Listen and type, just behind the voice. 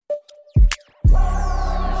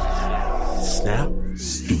Snap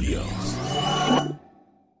Studios.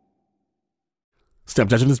 Snap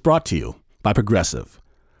Judgment is brought to you by Progressive,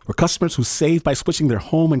 where customers who save by switching their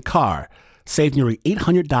home and car save nearly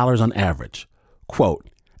 $800 on average. Quote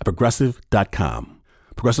at Progressive.com.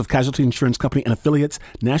 Progressive Casualty Insurance Company and affiliates,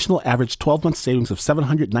 national average 12-month savings of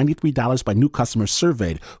 $793 by new customers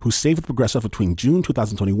surveyed who saved with Progressive between June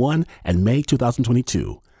 2021 and May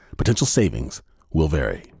 2022. Potential savings will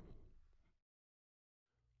vary.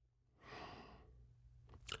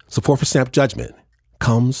 Support for Snap Judgment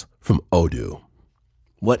comes from Odoo.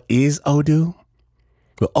 What is Odoo?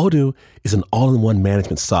 Well, Odoo is an all-in-one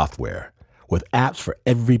management software with apps for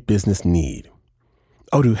every business need.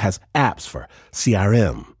 Odoo has apps for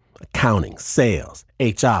CRM, accounting, sales,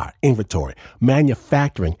 HR, inventory,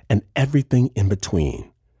 manufacturing, and everything in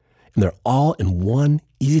between. And they're all in one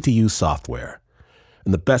easy-to-use software.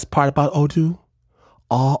 And the best part about Odoo?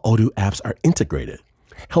 All Odoo apps are integrated,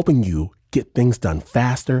 helping you get things done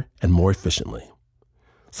faster and more efficiently.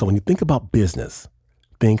 So when you think about business,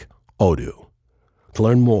 think Odoo. To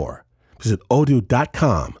learn more, visit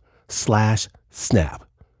odoo.com/snap.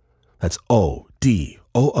 That's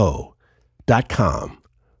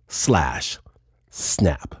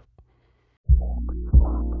ODOO.com/snap.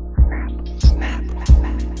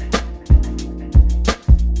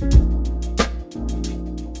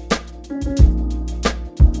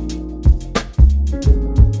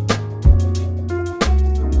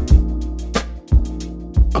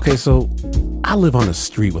 Okay, so I live on a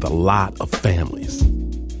street with a lot of families,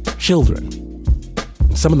 children.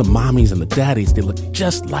 And some of the mommies and the daddies, they look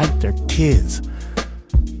just like their kids.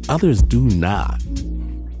 Others do not.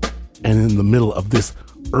 And in the middle of this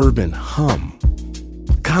urban hum,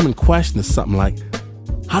 the common question is something like,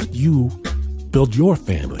 how did you build your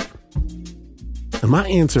family? And my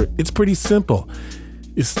answer, it's pretty simple.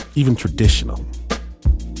 It's even traditional.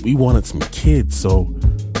 We wanted some kids, so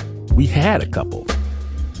we had a couple.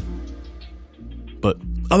 But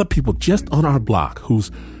other people just on our block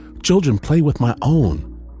whose children play with my own,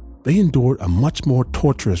 they endured a much more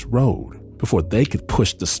torturous road before they could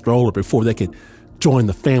push the stroller, before they could join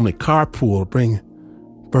the family carpool or bring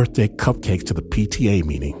birthday cupcakes to the PTA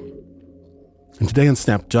meeting. And today on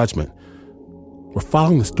Snap Judgment, we're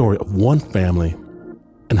following the story of one family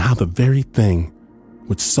and how the very thing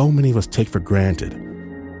which so many of us take for granted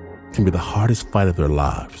can be the hardest fight of their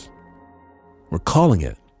lives. We're calling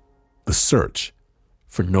it The Search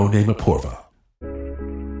for Noname Apoorva.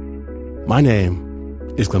 My name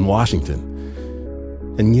is Glenn Washington,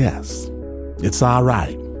 and yes, it's all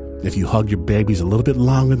right if you hug your babies a little bit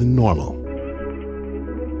longer than normal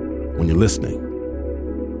when you're listening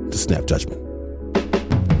to Snap Judgment.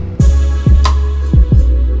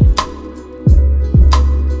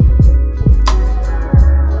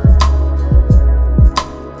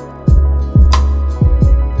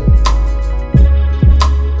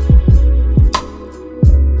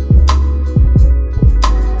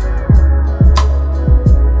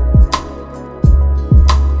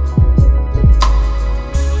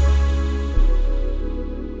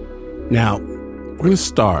 Now, we're going to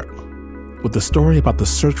start with the story about the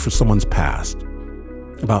search for someone's past,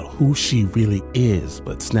 about who she really is.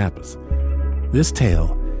 But snappers, this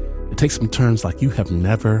tale, it takes some turns like you have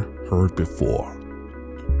never heard before.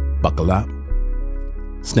 Buckle up.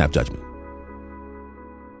 Snap Judgment.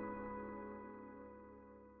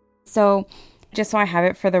 So, just so I have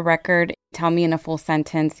it for the record, tell me in a full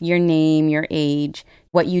sentence your name, your age,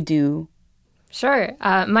 what you do. Sure.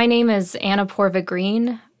 My name is Anna Apoorva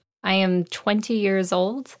Green. I am 20 years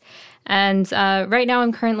old, and right now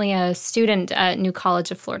I'm currently a student at New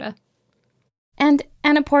College of Florida. And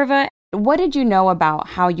Anna Apoorva, what did you know about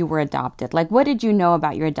how you were adopted? Like, what did you know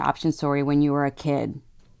about your adoption story when you were a kid?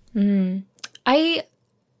 I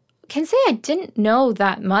can say I didn't know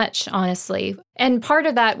that much, honestly. And part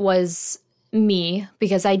of that was me,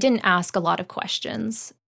 because I didn't ask a lot of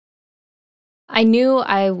questions. I knew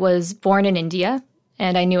I was born in India,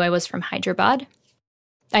 and I knew I was from Hyderabad.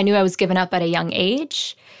 I knew I was given up at a young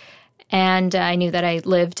age, and I knew that I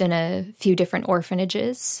lived in a few different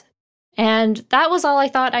orphanages. And that was all I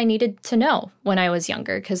thought I needed to know when I was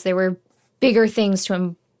younger, because there were bigger things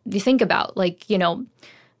to think about, like,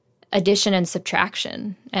 addition and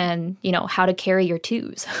subtraction and, how to carry your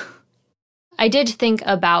twos. I did think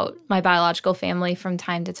about my biological family from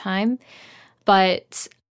time to time, but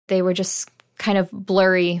they were just kind of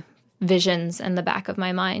blurry visions in the back of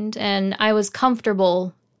my mind. And I was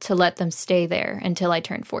comfortable to let them stay there until I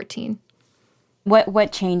turned 14.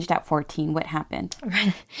 What changed at 14? What happened?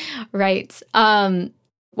 Right.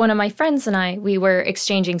 One of my friends and I, we were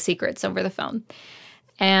exchanging secrets over the phone.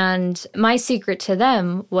 And my secret to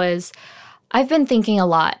them was I've been thinking a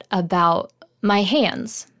lot about my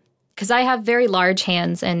hands because I have very large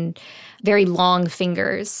hands and very long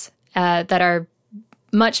fingers that are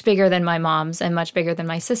much bigger than my mom's and much bigger than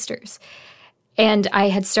my sister's. And I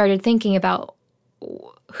had started thinking about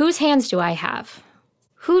whose hands do I have?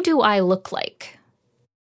 Who do I look like?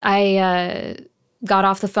 I got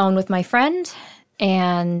off the phone with my friend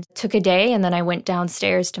and took a day, and then I went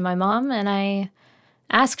downstairs to my mom and I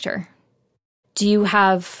asked her, do you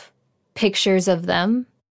have pictures of them?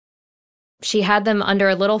 She had them under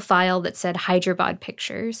a little file that said Hyderabad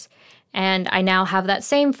Pictures, and I now have that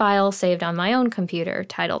same file saved on my own computer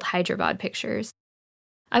titled Hyderabad Pictures.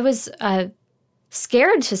 I was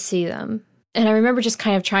scared to see them, and I remember just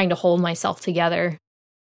kind of trying to hold myself together.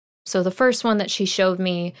 So the first one that she showed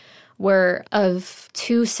me were of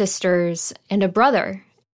two sisters and a brother.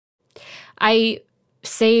 I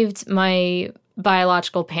saved my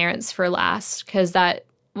biological parents for last because that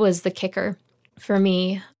was the kicker for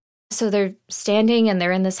me. So they're standing and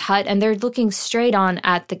they're in this hut and they're looking straight on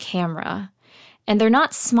at the camera and they're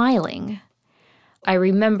not smiling. I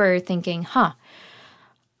remember thinking,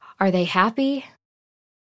 are they happy?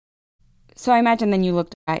 So I imagine then you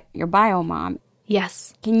looked at your bio mom.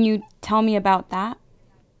 Yes. Can you tell me about that?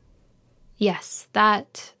 Yes,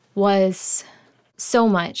 that was so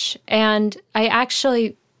much. And I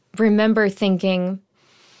actually remember thinking,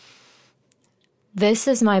 this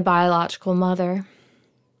is my biological mother,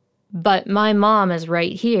 but my mom is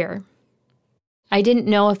right here. I didn't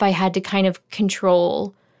know if I had to kind of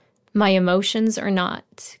control my emotions or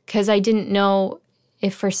not, because I didn't know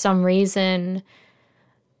if for some reason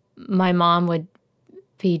my mom would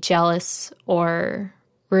be jealous or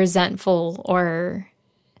resentful or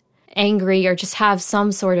angry or just have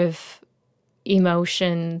some sort of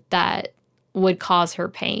emotion that would cause her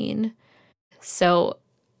pain. So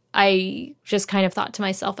I just kind of thought to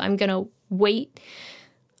myself, I'm going to wait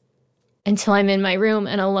until I'm in my room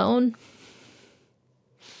and alone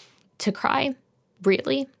to cry,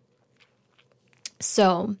 really.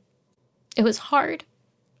 So it was hard.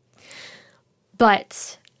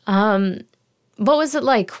 But what was it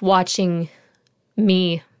like watching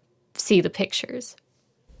me see the pictures?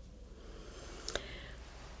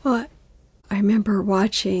 Well, I remember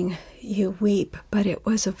watching you weep, but it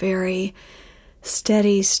was a very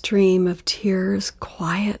steady stream of tears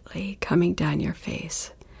quietly coming down your face.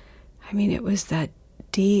 I mean, it was that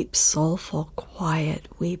deep, soulful, quiet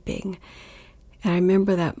weeping. And I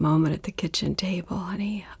remember that moment at the kitchen table,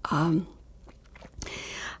 honey.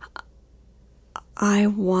 I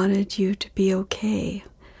wanted you to be okay.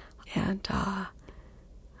 And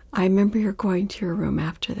I remember you're going to your room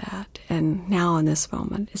after that. And now in this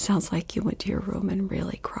moment, it sounds like you went to your room and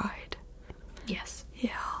really cried. Yes. Yeah.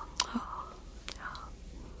 Oh.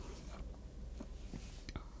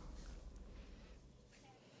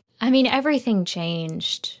 I mean, everything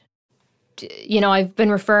changed. You know, I've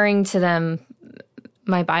been referring to them,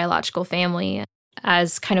 my biological family,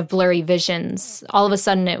 as kind of blurry visions. All of a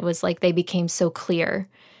sudden, it was like they became so clear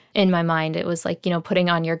in my mind. It was like, you know, putting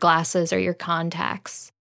on your glasses or your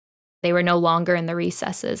contacts. They were no longer in the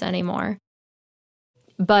recesses anymore.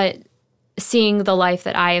 But seeing the life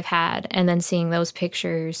that I have had and then seeing those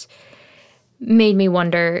pictures made me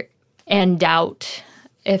wonder and doubt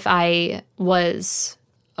if I was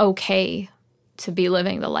okay to be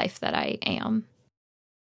living the life that I am.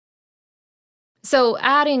 So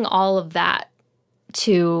adding all of that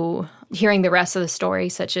to hearing the rest of the story,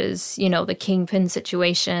 such as, you know, the Kingpin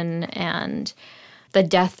situation and the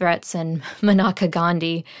death threats and Manaka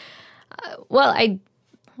Gandhi, I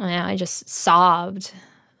just sobbed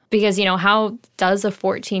because, you know, how does a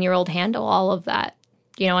 14-year-old handle all of that?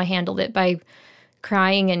 You know, I handled it by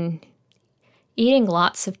crying and eating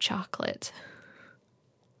lots of chocolate.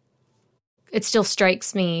 It still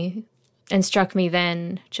strikes me and struck me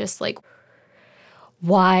then just like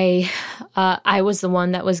why I was the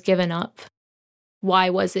one that was given up. Why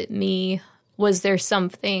was it me? Was there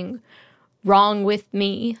something wrong with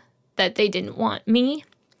me that they didn't want me?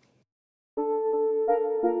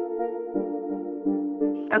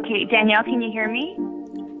 Okay, Danielle, can you hear me?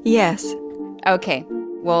 Yes. Okay,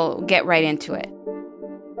 we'll get right into it.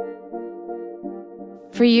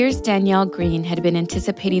 For years, Danielle Green had been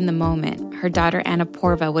anticipating the moment her daughter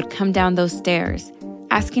Annapurva would come down those stairs,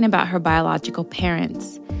 asking about her biological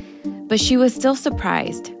parents. But she was still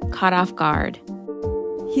surprised, caught off guard.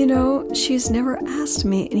 You know, she's never asked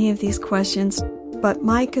me any of these questions, but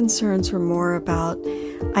my concerns were more about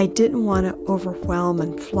I didn't want to overwhelm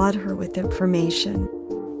and flood her with information.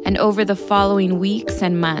 And over the following weeks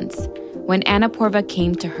and months, when Annapurva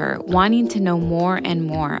came to her wanting to know more and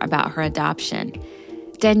more about her adoption,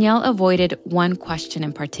 Danielle avoided one question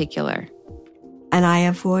in particular. And I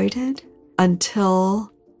avoided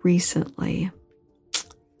until recently.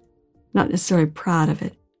 Not necessarily proud of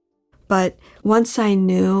it. But once I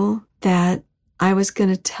knew that I was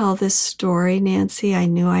going to tell this story, Nancy, I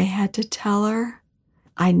knew I had to tell her.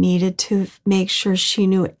 I needed to make sure she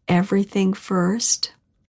knew everything first.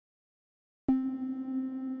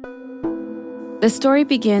 The story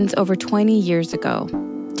begins over 20 years ago.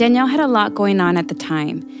 Danielle had a lot going on at the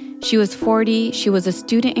time. She was 40, she was a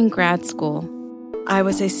student in grad school. I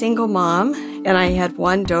was a single mom, and I had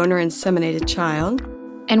one donor-inseminated child.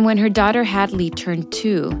 And when her daughter Hadley turned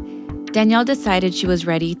 2, Danielle decided she was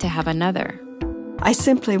ready to have another. I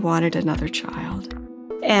simply wanted another child.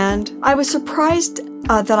 And I was surprised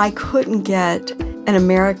that I couldn't get an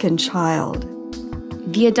American child.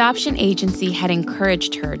 The adoption agency had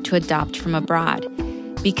encouraged her to adopt from abroad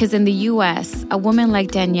because in the U.S., a woman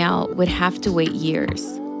like Danielle would have to wait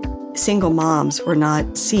years. Single moms were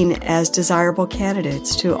not seen as desirable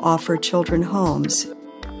candidates to offer children homes.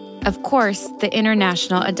 Of course, the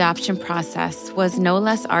international adoption process was no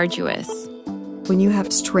less arduous. When you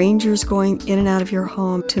have strangers going in and out of your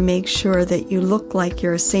home to make sure that you look like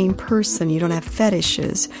you're a sane person, you don't have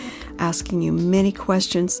fetishes, asking you many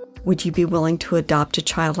questions. Would you be willing to adopt a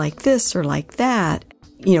child like this or like that?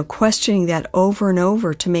 Questioning that over and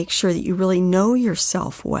over to make sure that you really know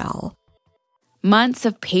yourself well. Months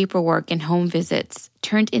of paperwork and home visits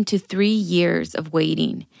turned into 3 years of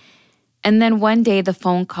waiting. And then one day the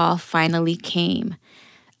phone call finally came.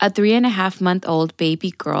 A 3.5-month-old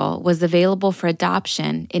baby girl was available for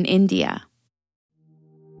adoption in India.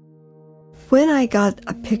 When I got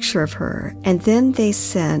a picture of her, and then they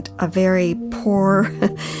sent a very poor,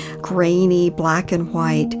 grainy, black and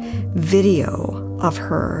white video of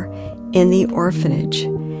her in the orphanage,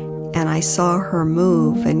 and I saw her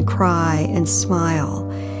move and cry and smile,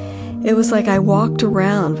 it was like I walked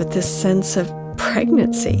around with this sense of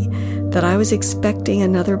pregnancy, that I was expecting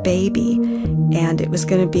another baby, and it was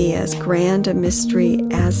going to be as grand a mystery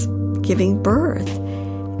as giving birth,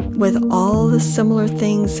 with all the similar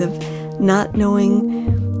things of not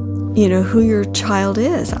knowing, who your child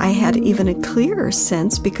is. I had even a clearer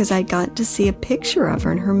sense because I got to see a picture of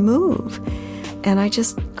her and her move. And I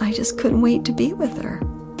just couldn't wait to be with her.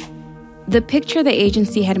 The picture the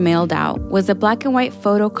agency had mailed out was a black and white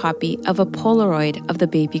photocopy of a Polaroid of the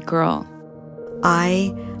baby girl.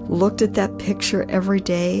 I looked at that picture every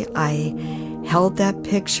day. I held that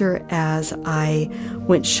picture as I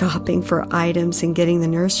went shopping for items and getting the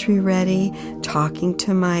nursery ready, talking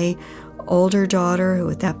to my older daughter, who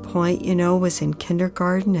at that point, was in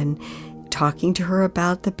kindergarten, and talking to her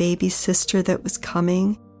about the baby sister that was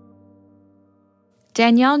coming.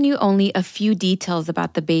 Danielle knew only a few details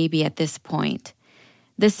about the baby at this point.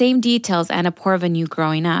 The same details Anna Porva knew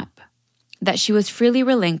growing up. That she was freely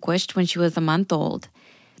relinquished when she was a month old.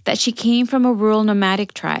 That she came from a rural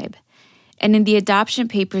nomadic tribe. And in the adoption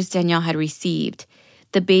papers Danielle had received,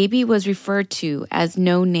 the baby was referred to as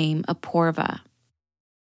No Name Apoorva.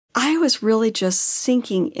 I was really just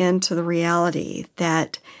sinking into the reality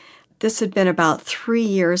that this had been about 3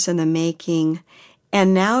 years in the making,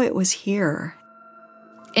 and now it was here.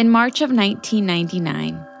 In March of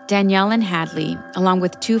 1999, Danielle and Hadley, along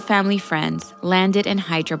with 2 family friends, landed in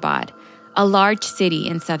Hyderabad, a large city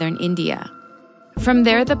in southern India. From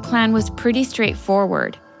there, the plan was pretty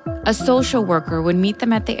straightforward. A social worker would meet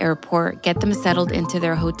them at the airport, get them settled into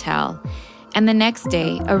their hotel, and the next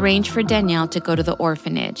day arrange for Danielle to go to the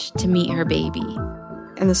orphanage to meet her baby.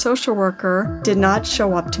 And the social worker did not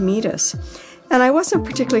show up to meet us. And I wasn't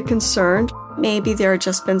particularly concerned. Maybe there had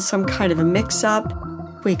just been some kind of a mix-up.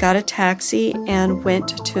 We got a taxi and went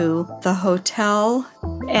to the hotel,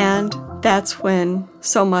 and that's when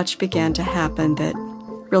so much began to happen that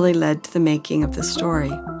really led to the making of the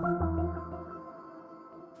story.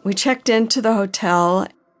 We checked into the hotel.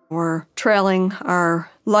 We're trailing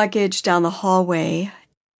our luggage down the hallway.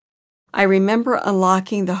 I remember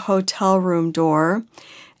unlocking the hotel room door,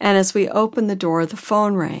 and as we opened the door, the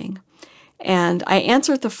phone rang. And I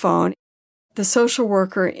answered the phone. The social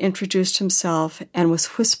worker introduced himself and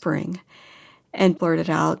was whispering and blurted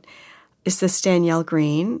out, "Is this Danielle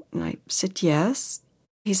Green?" And I said, "Yes."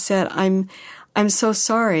 He said, I'm so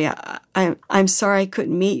sorry. I'm sorry I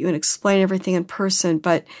couldn't meet you and explain everything in person,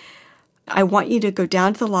 but I want you to go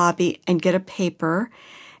down to the lobby and get a paper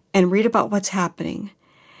and read about what's happening.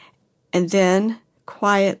 And then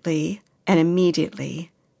quietly and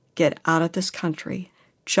immediately get out of this country.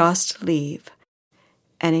 Just leave."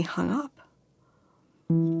 And he hung up.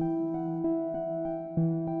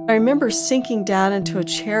 I remember sinking down into a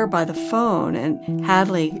chair by the phone and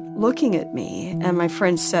Hadley looking at me, and my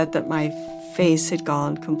friend said that my face had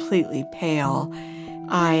gone completely pale.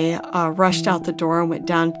 I rushed out the door and went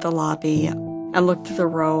down to the lobby and looked through the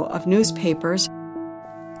row of newspapers.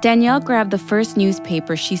 Danielle grabbed the first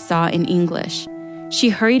newspaper she saw in English. She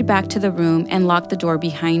hurried back to the room and locked the door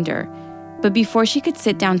behind her. But before she could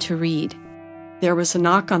sit down to read, there was a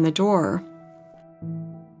knock on the door.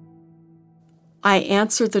 I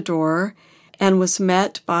answered the door and was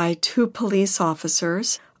met by 2 police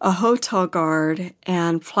officers, a hotel guard,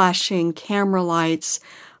 and flashing camera lights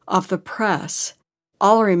of the press.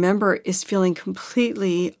 All I remember is feeling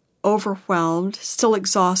completely overwhelmed, still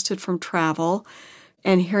exhausted from travel,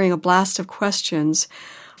 and hearing a blast of questions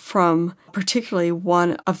from particularly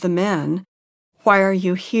one of the men. Why are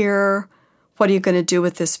you here? What are you going to do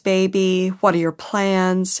with this baby? What are your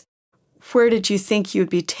plans? Where did you think you'd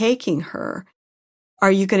be taking her?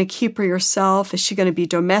 Are you going to keep her yourself? Is she going to be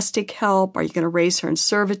domestic help? Are you going to raise her in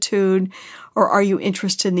servitude? Or are you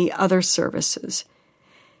interested in the other services?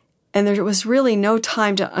 And there was really no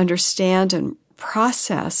time to understand and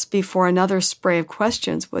process before another spray of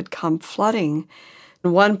questions would come flooding.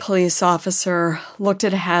 One police officer looked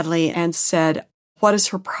at Hadley and said, "What is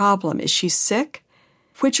her problem? Is she sick?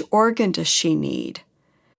 Which organ does she need?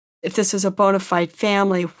 If this is a bona fide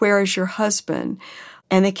family, where is your husband?"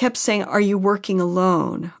 And they kept saying, "Are you working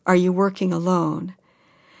alone? Are you working alone?"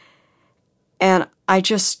 And I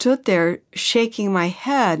just stood there shaking my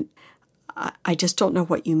head. I just don't know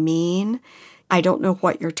what you mean. I don't know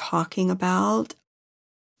what you're talking about.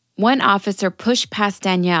 One officer pushed past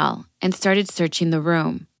Danielle and started searching the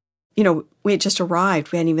room. We had just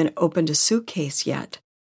arrived. We hadn't even opened a suitcase yet.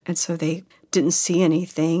 And so they didn't see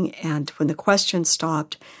anything. And when the questions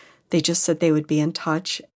stopped, they just said they would be in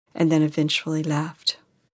touch and then eventually left.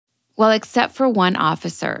 Well, except for one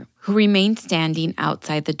officer who remained standing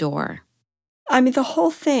outside the door. The whole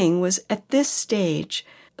thing was at this stage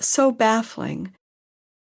so baffling.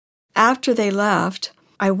 After they left,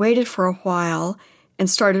 I waited for a while and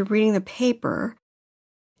started reading the paper.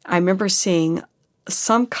 I remember seeing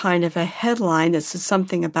some kind of a headline that said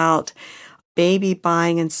something about baby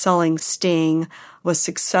buying and selling sting was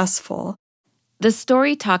successful. The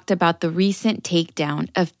story talked about the recent takedown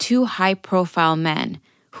of 2 high-profile men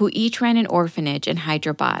who each ran an orphanage in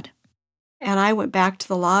Hyderabad. And I went back to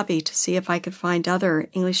the lobby to see if I could find other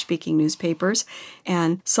English-speaking newspapers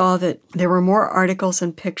and saw that there were more articles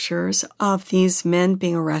and pictures of these men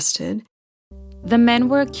being arrested. The men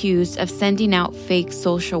were accused of sending out fake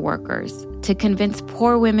social workers to convince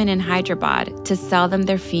poor women in Hyderabad to sell them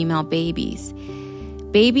their female babies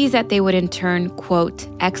that they would in turn, quote,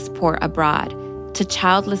 export abroad to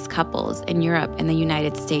childless couples in Europe and the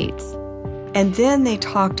United States. And then they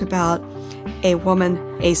talked about a woman,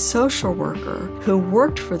 a social worker, who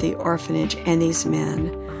worked for the orphanage and these men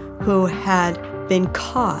who had been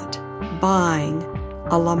caught buying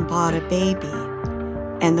a lambada baby.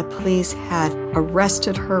 And the police had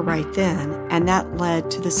arrested her right then, and that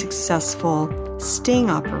led to the successful sting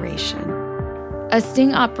operation. A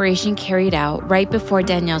sting operation carried out right before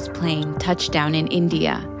Danielle's plane touched down in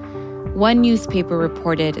India. One newspaper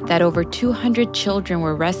reported that over 200 children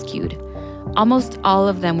were rescued. Almost all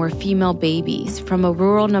of them were female babies from a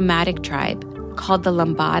rural nomadic tribe called the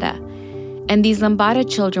Lambada. And these Lambada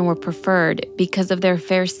children were preferred because of their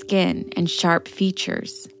fair skin and sharp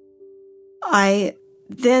features. I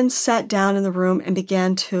then sat down in the room and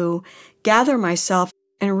began to gather myself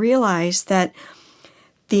and realized that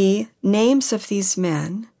the names of these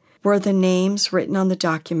men were the names written on the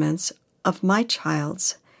documents of my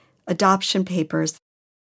child's adoption papers.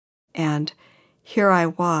 And here I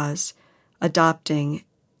was, adopting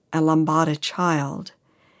a lambada child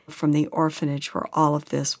from the orphanage where all of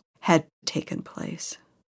this had taken place.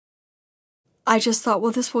 I just thought,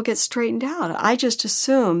 well, this will get straightened out. I just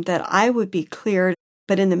assumed that I would be cleared,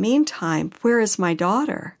 but in the meantime, where is my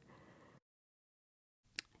daughter?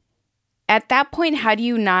 At that point, how do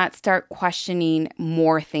you not start questioning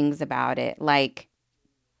more things about it, like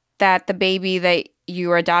that the baby that you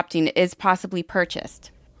are adopting is possibly purchased?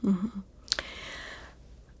 Mm-hmm.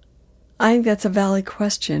 I think that's a valid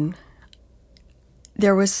question.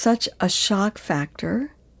 There was such a shock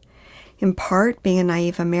factor, in part being a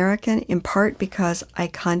naive American, in part because I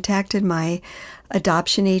contacted my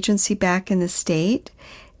adoption agency back in the state.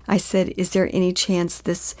 I said, is there any chance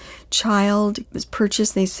this child was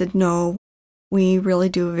purchased? And they said, no, we really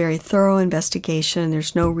do a very thorough investigation, and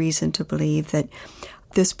there's no reason to believe that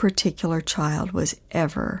this particular child was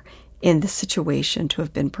ever in the situation to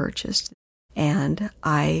have been purchased. And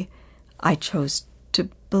I chose to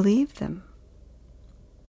believe them.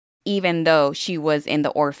 even though she was in the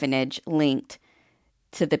orphanage linked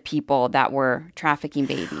to the people that were trafficking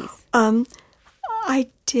babies? I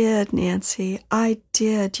did, Nancy. I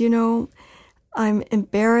did. You know, I'm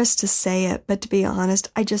embarrassed to say it, but to be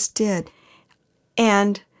honest, I just did.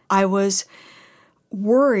 And I was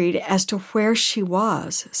worried as to where she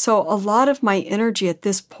was. So a lot of my energy at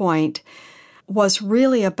this point was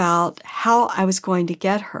really about how I was going to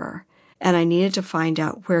get her. And I needed to find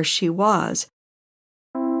out where she was.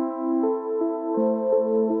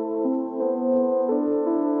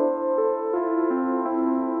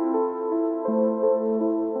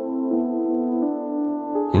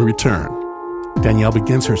 When we return, Danielle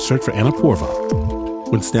begins her search for Anna Porva.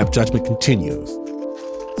 When Snap Judgment continues,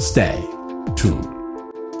 stay tuned.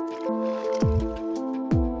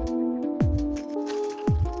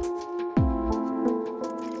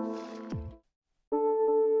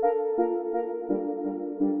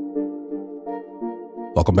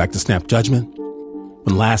 Welcome back to Snap Judgment.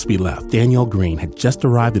 When last we left, Danielle Green had just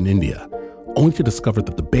arrived in India, only to discover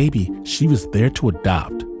that the baby she was there to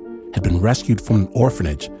adopt had been rescued from an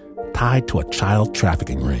orphanage tied to a child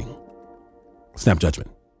trafficking ring. Snap Judgment.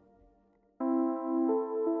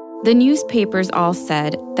 The newspapers all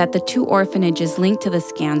said that the 2 orphanages linked to the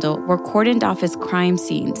scandal were cordoned off as crime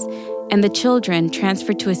scenes and the children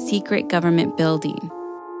transferred to a secret government building.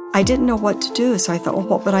 I didn't know what to do, so I thought, well,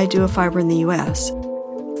 what would I do if I were in the U.S.?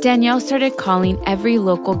 Danielle started calling every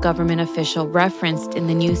local government official referenced in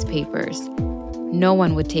the newspapers. No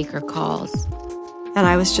one would take her calls. And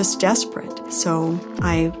I was just desperate, so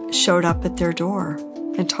I showed up at their door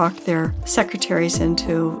and talked their secretaries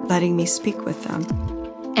into letting me speak with them.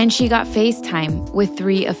 And she got FaceTime with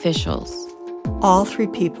 3 officials. All 3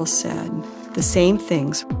 people said the same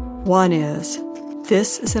things. One is,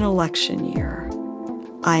 this is an election year.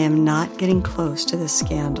 I am not getting close to this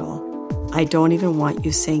scandal. I don't even want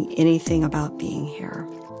you saying anything about being here.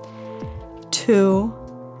 2,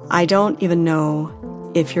 I don't even know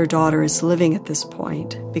if your daughter is living at this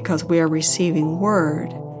point, because we are receiving word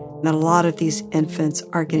that a lot of these infants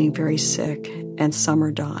are getting very sick and some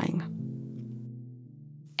are dying.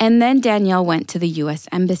 And then Danielle went to the U.S.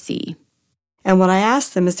 Embassy. And when I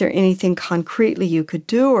asked them, is there anything concretely you could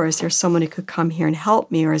do, or is there someone who could come here and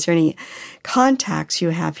help me, or is there any contacts you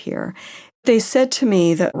have here? They said to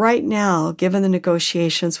me that right now, given the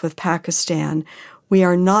negotiations with Pakistan, we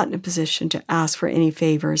are not in a position to ask for any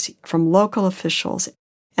favors from local officials.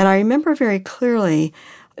 And I remember very clearly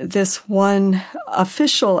this one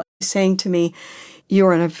official saying to me, you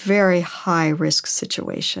are in a very high-risk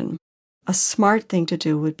situation. A smart thing to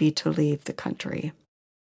do would be to leave the country.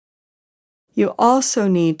 You also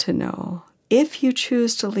need to know, if you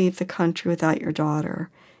choose to leave the country without your daughter,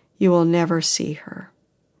 you will never see her.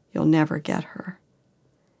 You'll never get her.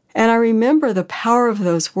 And I remember the power of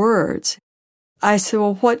those words. I said,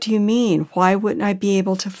 well, what do you mean? Why wouldn't I be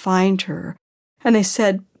able to find her? And they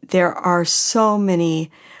said, there are so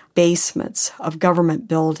many basements of government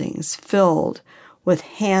buildings filled with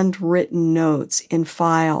handwritten notes in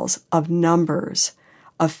files of numbers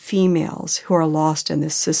of females who are lost in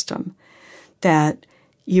this system that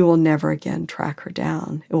you will never again track her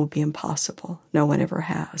down. It will be impossible. No one ever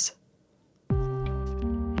has.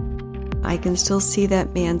 I can still see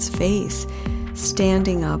that man's face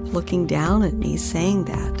standing up, looking down at me, saying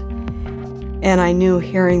that. And I knew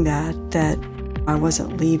hearing that I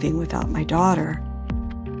wasn't leaving without my daughter.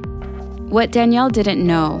 What Danielle didn't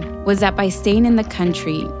know was that by staying in the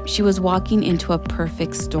country, she was walking into a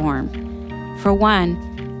perfect storm. For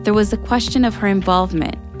one, there was the question of her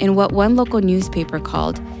involvement in what one local newspaper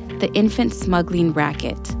called the infant smuggling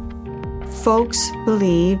racket. Folks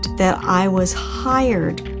believed that I was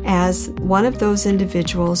hired as one of those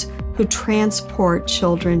individuals who transport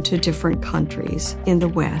children to different countries in the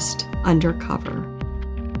West undercover.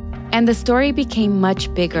 And the story became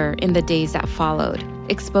much bigger in the days that followed,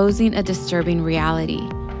 exposing a disturbing reality: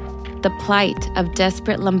 the plight of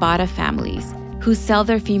desperate lambada families who sell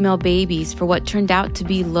their female babies for what turned out to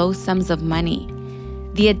be low sums of money,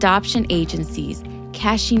 the adoption agencies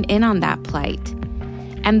cashing in on that plight,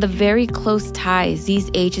 and the very close ties these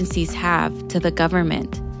agencies have to the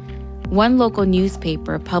government. One local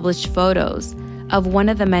newspaper published photos of one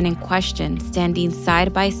of the men in question standing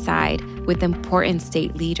side by side with important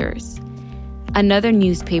state leaders. Another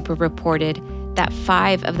newspaper reported that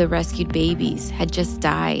 5 of the rescued babies had just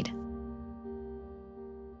died.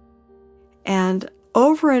 And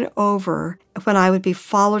over, when I would be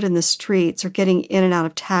followed in the streets or getting in and out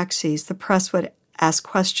of taxis, the press would ask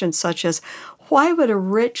questions such as, why would a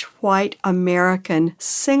rich white American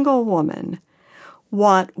single woman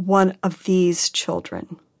want one of these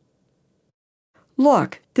children?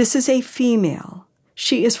 Look, this is a female.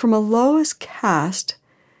 She is from a lowest caste.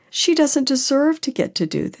 She doesn't deserve to get to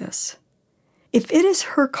do this. If it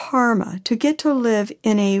is her karma to get to live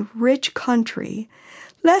in a rich country,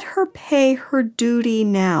 let her pay her duty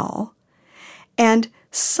now. And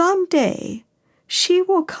someday she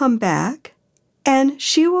will come back and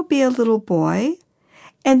she will be a little boy,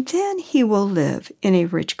 and then he will live in a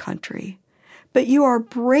rich country. But you are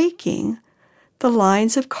breaking the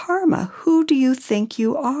lines of karma. Who do you think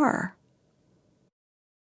you are?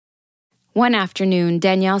 One afternoon,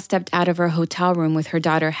 Danielle stepped out of her hotel room with her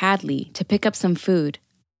daughter Hadley to pick up some food.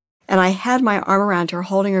 And I had my arm around her,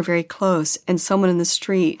 holding her very close, and someone in the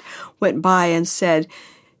street went by and said,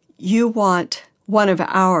 "You want one of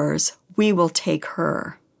ours, we will take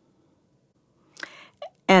her."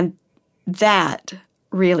 And that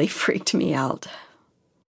really freaked me out.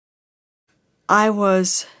 I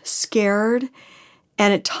was scared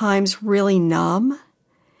and at times really numb,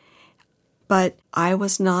 but I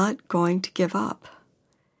was not going to give up.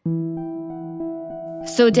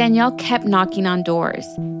 So Danielle kept knocking on doors,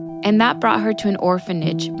 and that brought her to an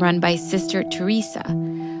orphanage run by Sister Teresa,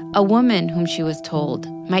 a woman whom she was told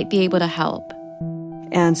might be able to help.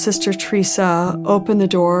 And Sister Teresa opened the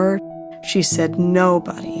door. She said,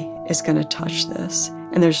 "Nobody is going to touch this,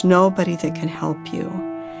 and there's nobody that can help you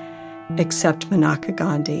except Maneka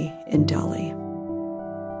Gandhi in Delhi."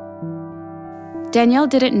 Danielle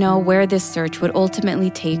didn't know where this search would ultimately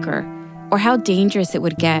take her or how dangerous it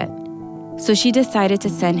would get. So she decided to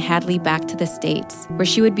send Hadley back to the States, where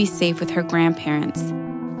she would be safe with her grandparents.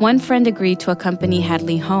 One friend agreed to accompany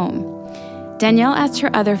Hadley home. Danielle asked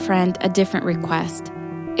her other friend a different request,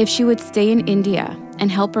 if she would stay in India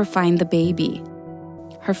and help her find the baby.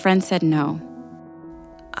 Her friend said no.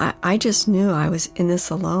 I just knew I was in this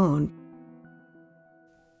alone.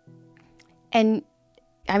 And,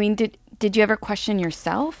 did you ever question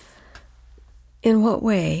yourself? In what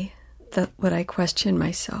way would I question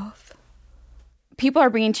myself? People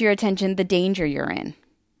are bringing to your attention the danger you're in,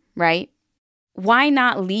 right? Why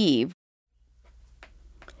not leave?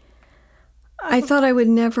 I thought I would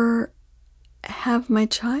never have my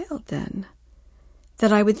child then.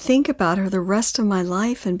 That I would think about her the rest of my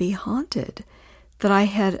life and be haunted. That I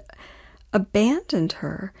had abandoned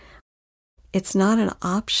her. It's not an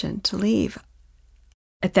option to leave.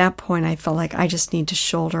 At that point, I felt like I just need to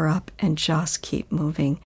shoulder up and just keep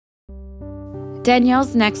moving.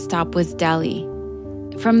 Danielle's next stop was Delhi.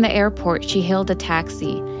 From the airport, she hailed a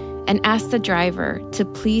taxi and asked the driver to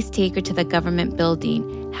please take her to the government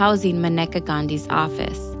building housing Maneka Gandhi's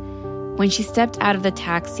office. When she stepped out of the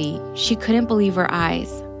taxi, she couldn't believe her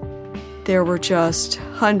eyes. There were just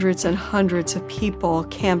hundreds and hundreds of people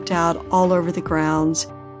camped out all over the grounds,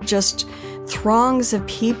 just throngs of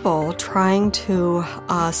people trying to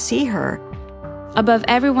see her. Above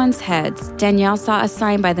everyone's heads, Danielle saw a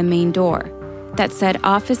sign by the main door that said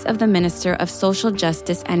Office of the Minister of Social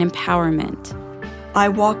Justice and Empowerment. I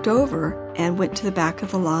walked over and went to the back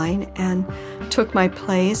of the line and took my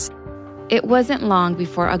place. It wasn't long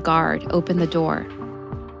before a guard opened the door.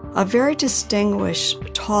 A very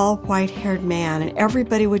distinguished, tall, white-haired man, and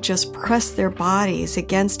everybody would just press their bodies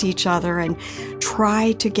against each other and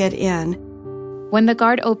try to get in. When the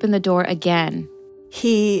guard opened the door again,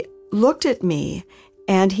 he looked at me,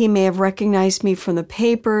 and he may have recognized me from the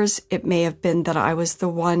papers. It may have been that I was the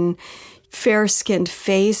one fair-skinned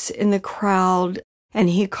face in the crowd, and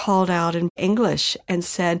he called out in English and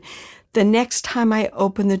said, "The next time I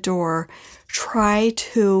open the door, try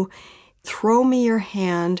to throw me your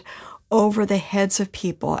hand over the heads of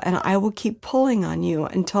people, and I will keep pulling on you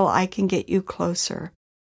until I can get you closer."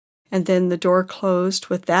 And then the door closed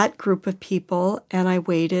with that group of people, and I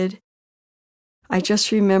waited. I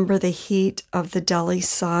just remember the heat of the Delhi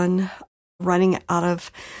sun, running out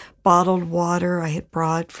of bottled water I had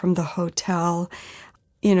brought from the hotel,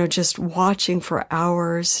 just watching for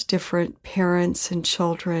hours, different parents and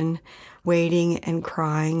children waiting and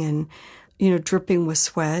crying and, dripping with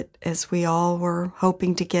sweat as we all were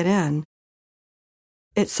hoping to get in.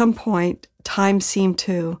 At some point, time seemed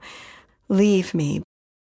to leave me.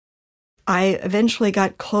 I eventually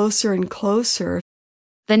got closer and closer.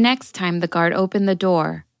 The next time the guard opened the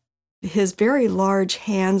door, his very large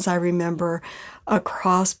hands, I remember,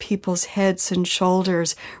 across people's heads and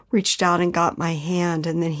shoulders, reached out and got my hand,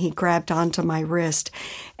 and then he grabbed onto my wrist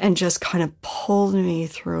and just kind of pulled me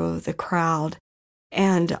through the crowd.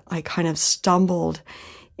 And I kind of stumbled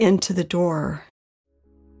into the door.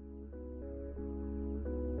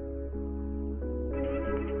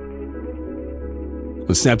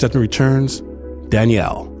 When Snap Judgment returns,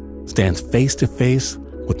 Danielle stands face to face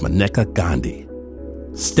with Maneka Gandhi.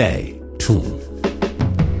 Stay tuned.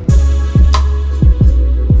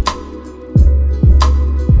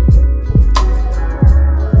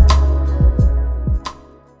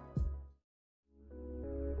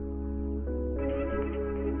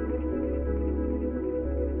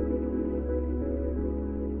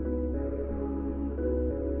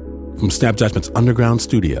 From Snap Judgment's underground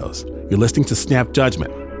studios, you're listening to Snap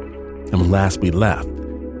Judgment. And when last we left,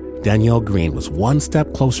 Danielle Green was one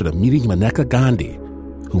step closer to meeting Maneka Gandhi,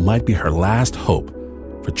 who might be her last hope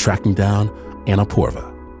for tracking down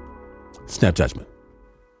Annapurva. Snap Judgment.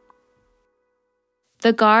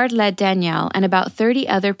 The guard led Danielle and about 30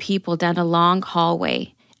 other people down a long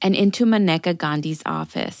hallway and into Maneka Gandhi's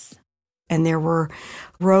office. And there were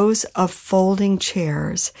rows of folding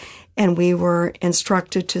chairs, and we were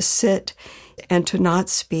instructed to sit and to not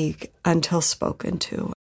speak until spoken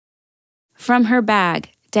to. From her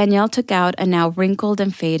bag, Danielle took out a now wrinkled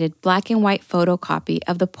and faded black and white photocopy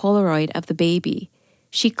of the Polaroid of the baby.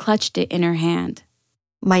 She clutched it in her hand.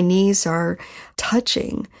 My knees are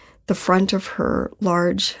touching the front of her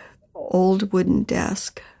large old wooden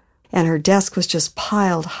desk. And her desk was just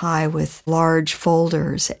piled high with large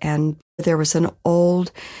folders. And there was an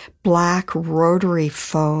old black rotary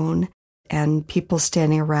phone and people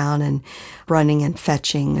standing around and running and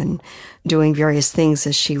fetching and doing various things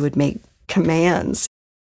as she would make commands.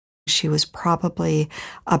 She was probably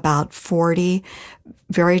about 40,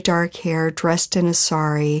 very dark hair, dressed in a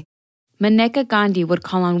sari. Maneka Gandhi would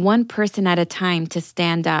call on one person at a time to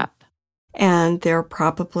stand up. And there are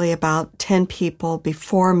probably about 10 people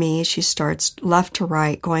before me. She starts left to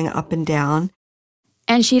right, going up and down.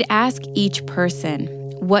 And she'd ask each person,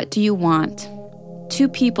 "What do you want?" 2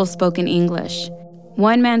 people spoke in English.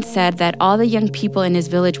 One man said that all the young people in his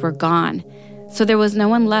village were gone, so there was no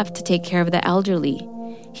one left to take care of the elderly.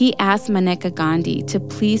 He asked Maneka Gandhi to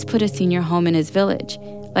please put a senior home in his village,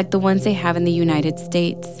 like the ones they have in the United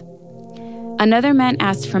States. Another man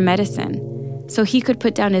asked for medicine, so he could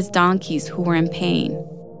put down his donkeys who were in pain.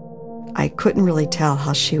 I couldn't really tell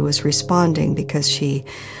how she was responding because she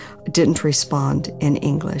didn't respond in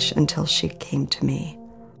English until she came to me.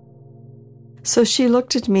 So she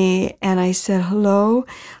looked at me and I said, "Hello,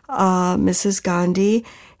 Mrs. Gandhi."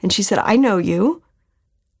 And she said, "I know you."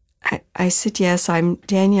 I said, "Yes, I'm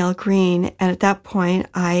Danielle Green." And at that point,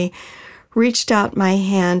 I reached out my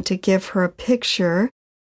hand to give her a picture.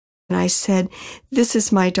 And I said, "This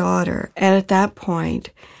is my daughter." And at that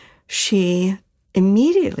point, she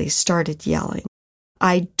immediately started yelling,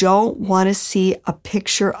 "I don't want to see a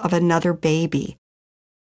picture of another baby.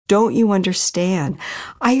 Don't you understand?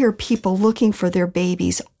 I hear people looking for their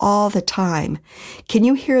babies all the time. Can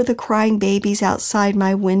you hear the crying babies outside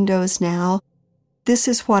my windows now? This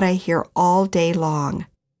is what I hear all day long."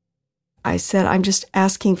 I said, "I'm just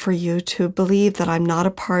asking for you to believe that I'm not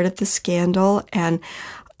a part of the scandal, and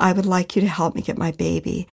I would like you to help me get my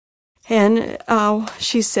baby." And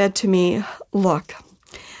she said to me, "Look,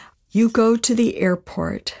 you go to the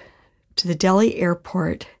airport, to the Delhi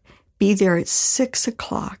airport, be there at 6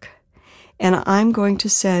 o'clock, and I'm going to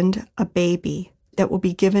send a baby that will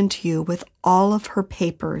be given to you with all of her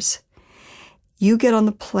papers. You get on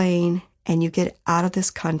the plane and you get out of this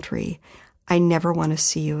country. I never want to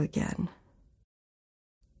see you again."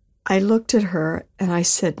 I looked at her and I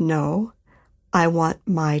said, "No, I want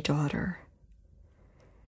my daughter."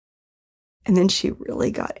 And then she really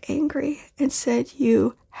got angry and said,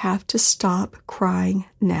 "You have to stop crying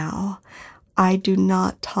now. I do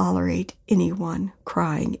not tolerate anyone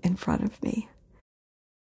crying in front of me."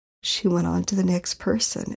 She went on to the next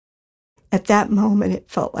person. At that moment, it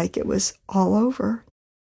felt like it was all over.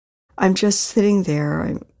 I'm just sitting there.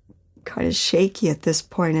 I'm kind of shaky at this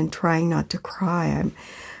point and trying not to cry.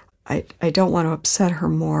 I don't want to upset her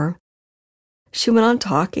more. She went on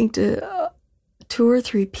talking to 2 or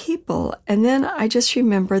 3 people, and then I just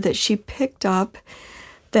remember that she picked up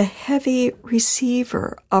the heavy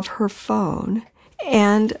receiver of her phone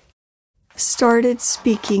and started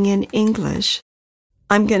speaking in English.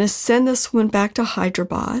 "I'm going to send this one back to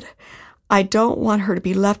Hyderabad. I don't want her to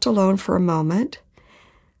be left alone for a moment.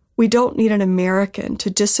 We don't need an American to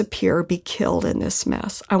disappear or be killed in this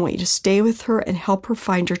mess. I want you to stay with her and help her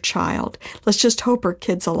find your child. Let's just hope her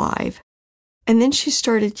kid's alive." And then she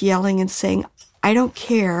started yelling and saying, "I don't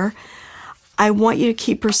care. I want you to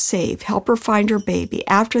keep her safe. Help her find her baby.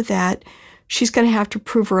 After that, she's going to have to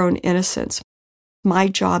prove her own innocence. My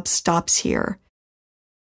job stops here."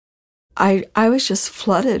 I was just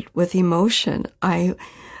flooded with emotion. I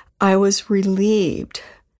was relieved.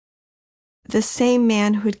 The same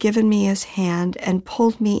man who had given me his hand and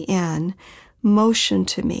pulled me in motioned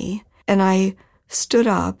to me, and I stood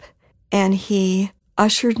up, and he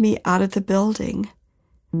ushered me out of the building.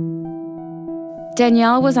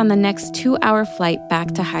 Danielle was on the next 2-hour flight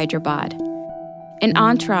back to Hyderabad. An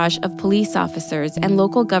entourage of police officers and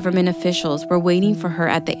local government officials were waiting for her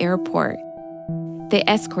at the airport. They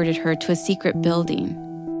escorted her to a secret building.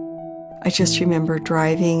 I just remember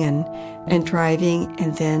driving and driving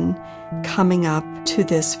and then coming up to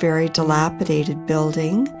this very dilapidated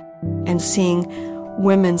building and seeing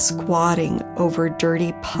women squatting over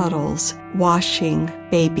dirty puddles, washing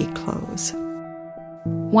baby clothes.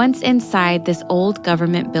 Once inside this old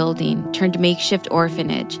government building turned makeshift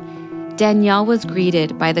orphanage, Danielle was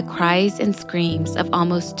greeted by the cries and screams of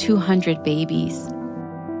almost 200 babies.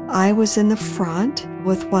 I was in the front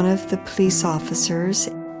with one of the police officers.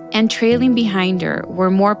 And trailing behind her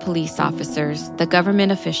were more police officers, the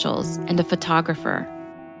government officials, and a photographer.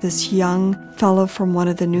 This young fellow from one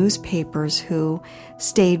of the newspapers who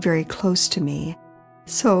stayed very close to me.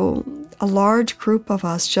 So a large group of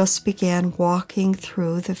us just began walking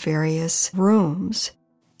through the various rooms.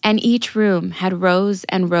 And each room had rows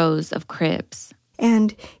and rows of cribs.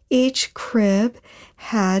 And each crib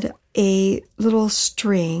had a little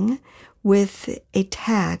string with a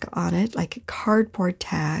tag on it, like a cardboard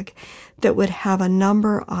tag, that would have a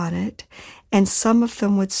number on it. And some of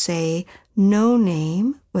them would say no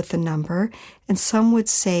name with a number, and some would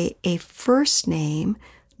say a first name,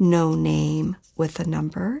 no name with a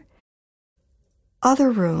number.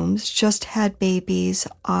 Other rooms just had babies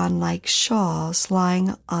on like shawls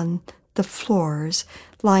lying on the floors,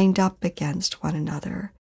 lined up against one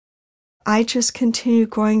another. I just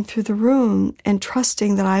continued going through the room and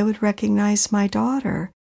trusting that I would recognize my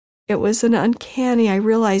daughter. It was an uncanny, I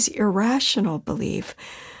realize, irrational belief,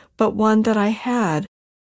 but one that I had.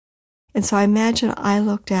 And so I imagine I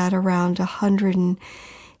looked at around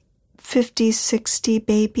 150, 60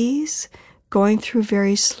 babies going through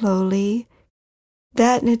very slowly.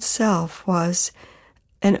 That in itself was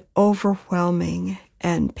an overwhelming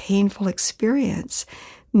and painful experience,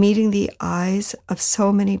 meeting the eyes of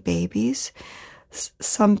so many babies,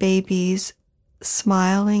 some babies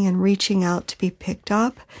smiling and reaching out to be picked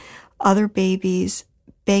up, other babies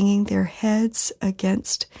banging their heads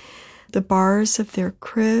against the bars of their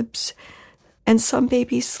cribs, and some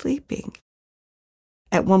babies sleeping.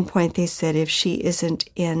 At one point they said if she isn't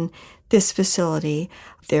in this facility,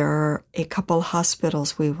 there are a couple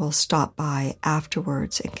hospitals we will stop by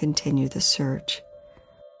afterwards and continue the search.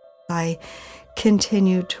 I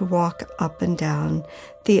continued to walk up and down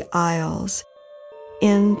the aisles.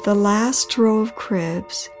 In the last row of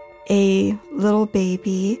cribs, a little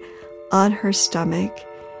baby on her stomach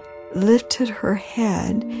lifted her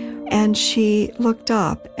head and she looked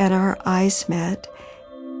up and our eyes met.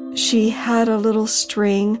 She had a little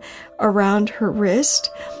string around her wrist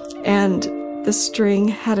and the string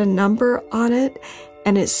had a number on it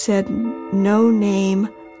and it said, "No name,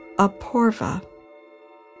 Apoorva."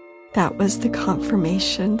 That was the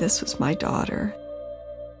confirmation this was my daughter.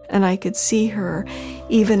 And I could see her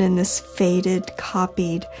even in this faded,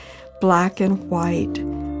 copied, black and white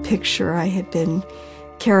picture I had been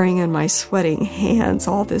carrying in my sweating hands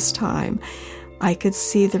all this time. I could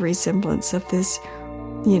see the resemblance of this,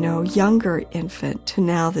 younger infant to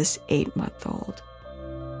now this 8-month-old.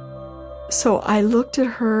 So I looked at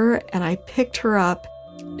her and I picked her up.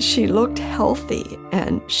 She looked healthy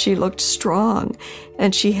and she looked strong,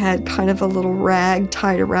 and she had kind of a little rag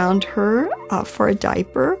tied around her for a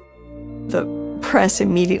diaper. The press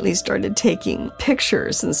immediately started taking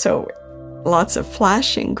pictures, and so lots of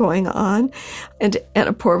flashing going on, and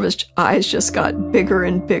Apoorva's eyes just got bigger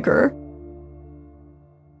and bigger.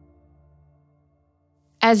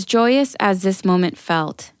 As joyous as this moment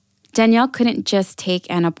felt, Danielle couldn't just take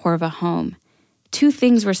Apoorva home. 2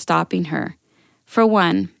 things were stopping her. For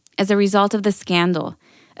one, as a result of the scandal,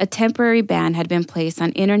 a temporary ban had been placed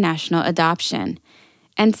on international adoption.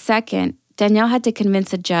 And second, Danielle had to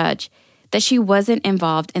convince a judge that she wasn't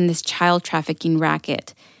involved in this child trafficking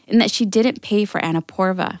racket and that she didn't pay for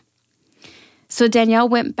Apoorva. So Danielle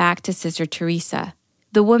went back to Sister Teresa,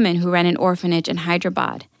 the woman who ran an orphanage in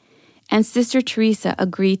Hyderabad, and Sister Teresa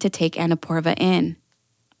agreed to take Apoorva in.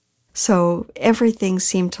 So everything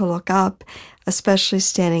seemed to look up, especially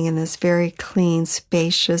standing in this very clean,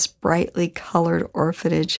 spacious, brightly colored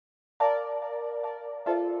orphanage.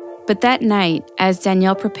 But that night, as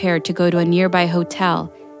Danielle prepared to go to a nearby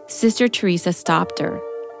hotel, Sister Teresa stopped her.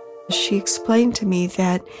 She explained to me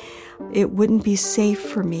that it wouldn't be safe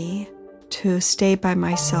for me to stay by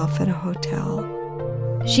myself in a hotel.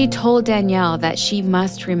 She told Danielle that she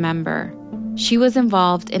must remember she was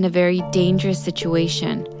involved in a very dangerous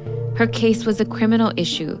situation. Her case was a criminal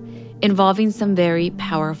issue involving some very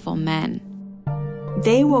powerful men.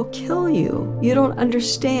 They will kill you. You don't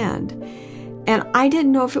understand. And I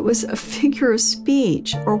didn't know if it was a figure of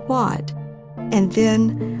speech or what. And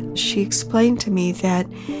then she explained to me that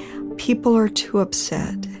people are too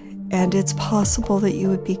upset, and it's possible that you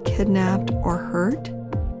would be kidnapped or hurt.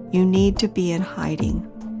 You need to be in hiding.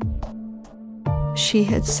 She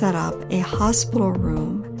had set up a hospital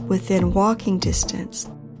room within walking distance,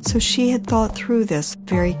 so she had thought through this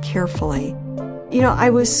very carefully. I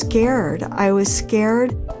was scared.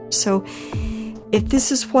 So if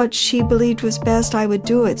this is what she believed was best, I would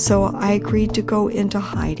do it. So I agreed to go into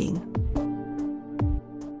hiding.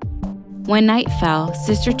 When night fell,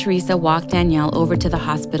 Sister Teresa walked Danielle over to the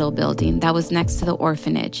hospital building that was next to the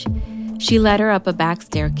orphanage. She led her up a back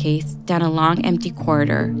staircase, down a long empty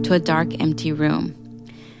corridor, to a dark, empty room.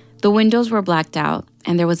 The windows were blacked out,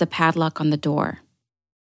 and there was a padlock on the door.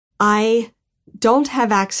 I don't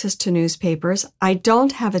have access to newspapers. I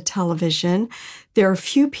don't have a television. There are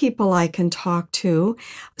few people I can talk to.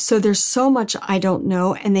 So there's so much I don't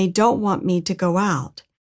know, and they don't want me to go out.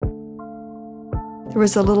 There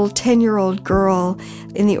was a little 10-year-old girl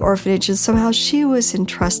in the orphanage, and somehow she was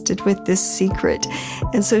entrusted with this secret.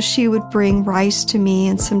 And so she would bring rice to me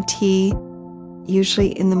and some tea.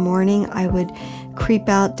 Usually in the morning, I would creep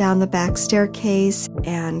out down the back staircase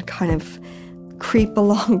and kind of creep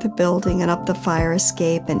along the building and up the fire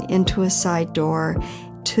escape and into a side door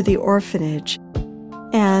to the orphanage.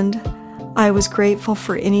 And I was grateful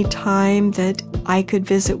for any time that I could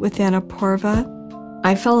visit with Anna Porva.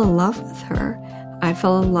 I fell in love with her. I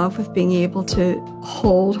fell in love with being able to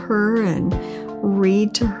hold her and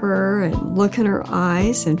read to her and look in her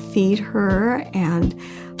eyes and feed her and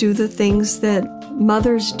do the things that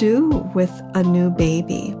mothers do with a new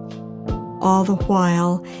baby. All the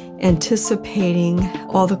while anticipating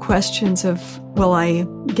all the questions of, will I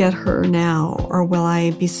get her now or will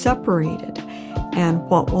I be separated? And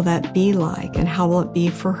what will that be like? And how will it be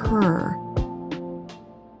for her?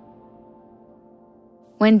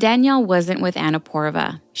 When Danielle wasn't with Anna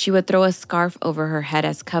Porva, she would throw a scarf over her head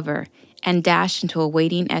as cover and dash into a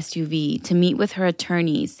waiting SUV to meet with her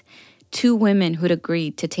attorneys, 2 women who'd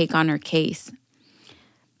agreed to take on her case.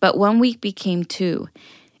 But 1 week became 2,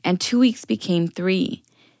 and 2 weeks became 3.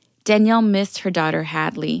 Danielle missed her daughter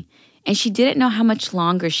Hadley, and she didn't know how much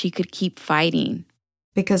longer she could keep fighting.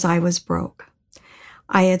 Because I was broke.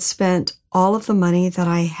 I had spent all of the money that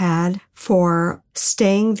I had for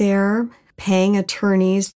staying there, paying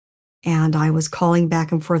attorneys, and I was calling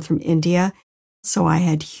back and forth from India. So I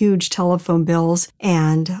had huge telephone bills,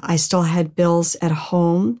 and I still had bills at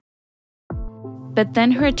home. But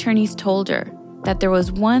then her attorneys told her that there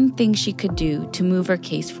was one thing she could do to move her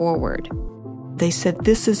case forward. They said,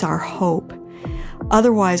 this is our hope.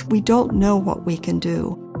 Otherwise, we don't know what we can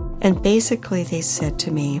do. And basically, they said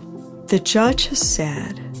to me, the judge has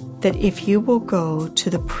said that if you will go to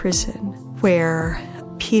the prison where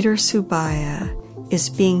Peter Subbiah is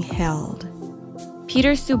being held.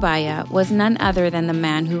 Peter Subbiah was none other than the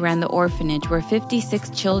man who ran the orphanage where 56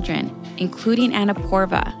 children, including Anna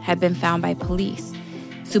Porva, had been found by police.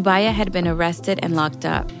 Subbiah had been arrested and locked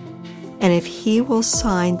up. And if he will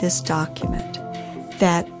sign this document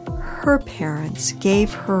that her parents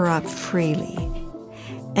gave her up freely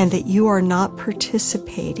and that you are not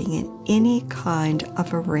participating in any kind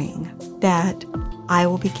of a ring, that I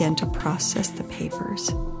will begin to process the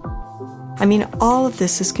papers. I mean, all of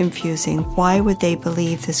this is confusing. Why would they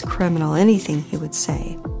believe this criminal, anything he would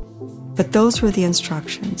say? But those were the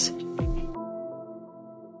instructions.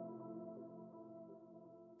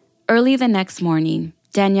 Early the next morning,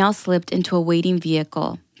 Danielle slipped into a waiting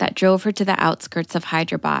vehicle that drove her to the outskirts of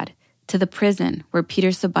Hyderabad, to the prison where Peter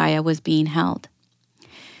Subbiah was being held.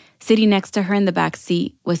 Sitting next to her in the back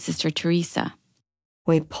seat was Sister Teresa.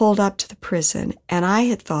 We pulled up to the prison, and I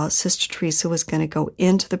had thought Sister Teresa was going to go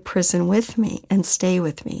into the prison with me and stay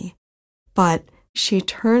with me. But she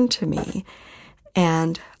turned to me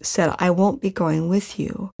and said, I won't be going with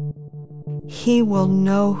you. He will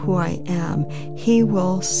know who I am. He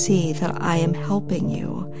will see that I am helping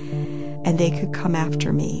you, and they could come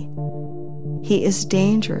after me. He is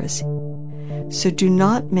dangerous. So do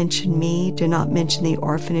not mention me. Do not mention the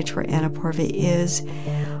orphanage where Anna Porva is.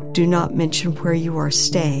 Do not mention where you are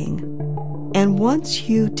staying. And once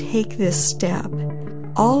you take this step,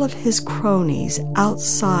 all of his cronies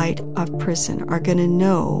outside of prison are going to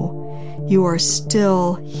know you are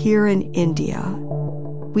still here in India.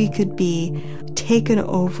 We could be taken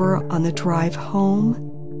over on the drive home.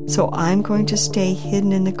 So I'm going to stay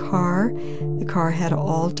hidden in the car. The car had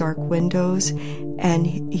all dark windows.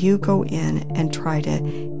 And you go in and try to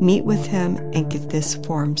meet with him and get this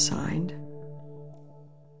form signed.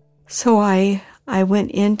 So I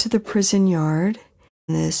went into the prison yard,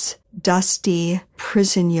 this dusty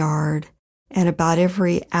prison yard, and about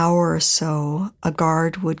every hour or so, a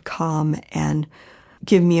guard would come and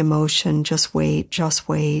give me a motion, just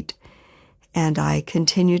wait. And I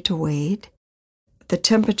continued to wait. The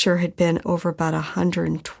temperature had been over about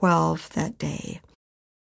 112 that day.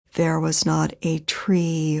 There was not a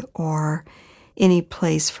tree or any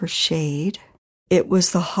place for shade. It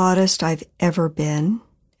was the hottest I've ever been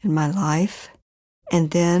in my life.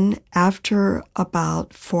 And then after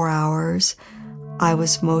about 4 hours, I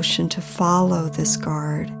was motioned to follow this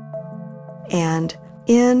guard. And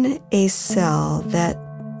in a cell that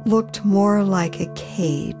looked more like a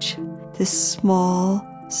cage, this small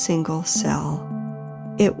single cell,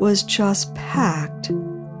 it was just packed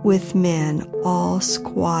with men all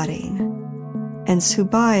squatting. And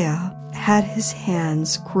Subbiah had his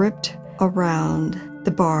hands gripped around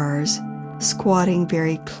the bars, squatting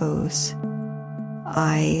very close.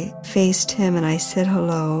 I faced him and I said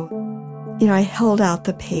hello. I held out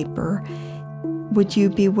the paper. Would you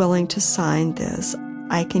be willing to sign this?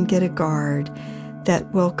 I can get a guard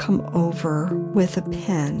that will come over with a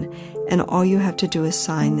pen, and all you have to do is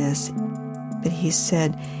sign this. But he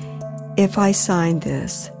said, if I sign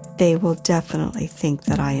this, they will definitely think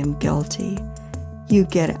that I am guilty. You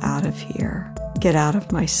get out of here. Get out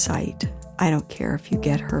of my sight. I don't care if you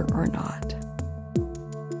get hurt or not.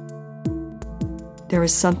 There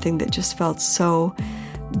was something that just felt so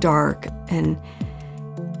dark and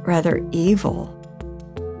rather evil.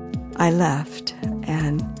 I left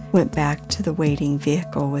and went back to the waiting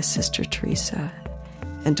vehicle with Sister Teresa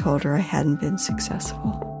and told her I hadn't been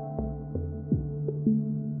successful.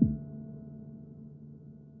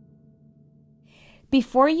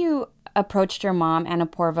 Before you approached your mom, Anna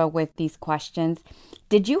Porva, with these questions,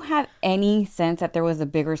 did you have any sense that there was a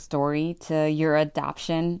bigger story to your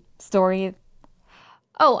adoption story?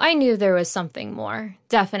 Oh, I knew there was something more,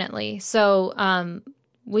 definitely. So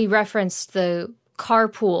we referenced the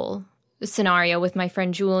carpool scenario with my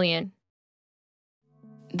friend Julian.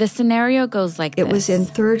 The scenario goes like this. It was in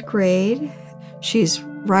 3rd grade. She's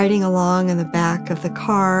riding along in the back of the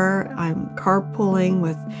car. I'm carpooling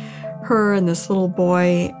with her and this little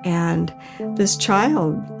boy, and this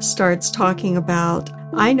child starts talking about,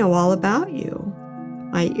 I know all about you.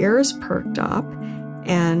 My ears perked up,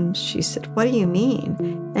 and she said, what do you mean?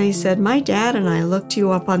 And he said, my dad and I looked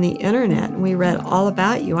you up on the internet, and we read all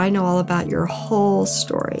about you. I know all about your whole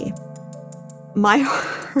story. My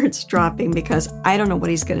heart's dropping because I don't know what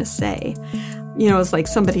he's going to say. It's like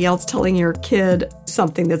somebody else telling your kid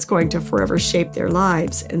something that's going to forever shape their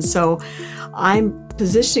lives. And so I'm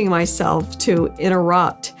positioning myself to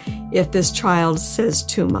interrupt if this child says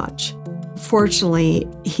too much. Fortunately,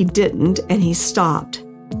 he didn't, and he stopped.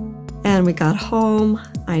 And we got home.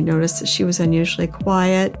 I noticed that she was unusually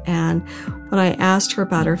quiet. And when I asked her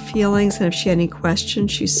about her feelings and if she had any questions,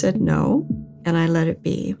 she said no, and I let it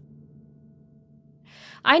be.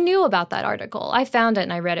 I knew about that article. I found it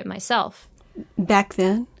and I read it myself. Back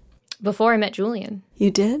then? Before I met Julian.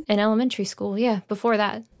 You did? In elementary school, yeah, before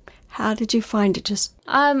that. How did you find it? Just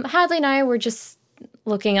Hadley and I were just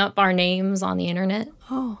looking up our names on the internet.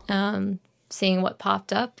 Oh. Seeing what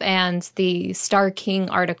popped up, and the Star King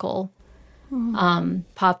article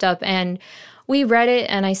popped up, and we read it,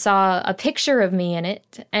 and I saw a picture of me in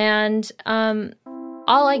it, and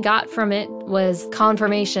all I got from it was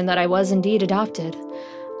confirmation that I was indeed adopted,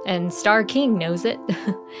 and Star King knows it,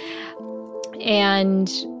 and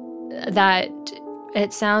that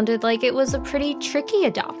it sounded like it was a pretty tricky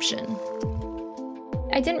adoption.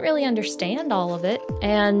 I didn't really understand all of it,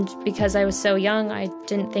 and because I was so young, I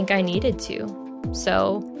didn't think I needed to.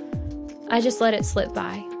 So I just let it slip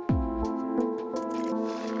by.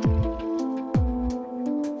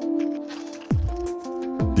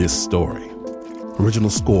 This story, original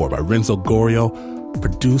score by Renzo Gorrio,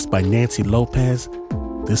 produced by Nancy Lopez.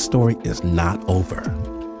 This story is not over,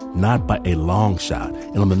 not by a long shot.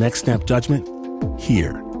 And on the next Snap Judgment,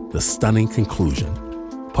 hear the stunning conclusion.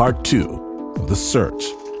 Part 2 of the search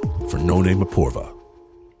for No Name Apoorva.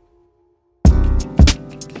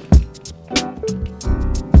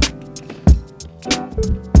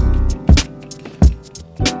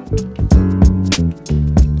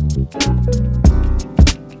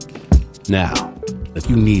 Now, if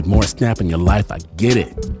you need more Snap in your life, I get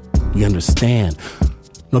it. We understand.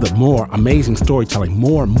 Know that more amazing storytelling,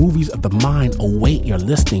 more movies of the mind await your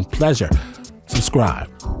listening pleasure. Subscribe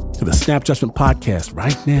to the Snap Judgment podcast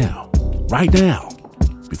right now,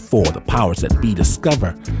 before the powers that be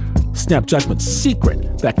discover Snap Judgment's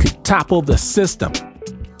secret that could topple the system.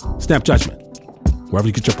 Snap Judgment. Wherever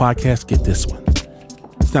you get your podcast, get this one.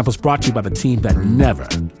 Snap was brought to you by the team that never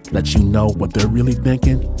lets you know what they're really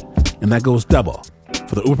thinking. And that goes double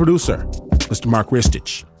for the Uber producer, Mr. Mark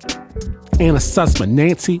Ristich, Anna Sussman,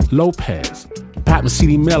 Nancy Lopez, Pat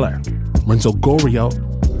Mesiti-Miller, Renzo Gorrio,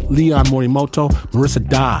 Leon Morimoto, Marissa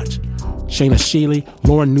Dodge, Shayna Shealy,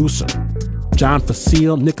 Lauren Newsom, John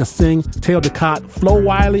Facile, Nika Singh, Teo Ducott, Flo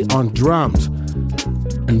Wiley on drums.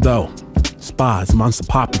 And though spies amongst the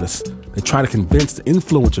populace, they try to convince the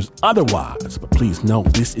influencers otherwise. But please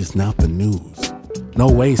note, this is not the news. No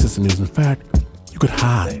way is this the news. In fact, you could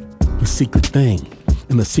hide your secret thing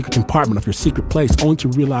in the secret compartment of your secret place, only to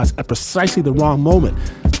realize at precisely the wrong moment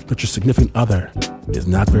that your significant other is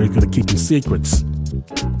not very good at keeping secrets.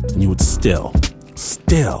 And you would still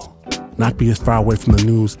not be as far away from the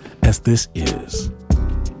news as this is.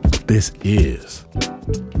 This is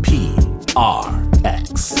PRX.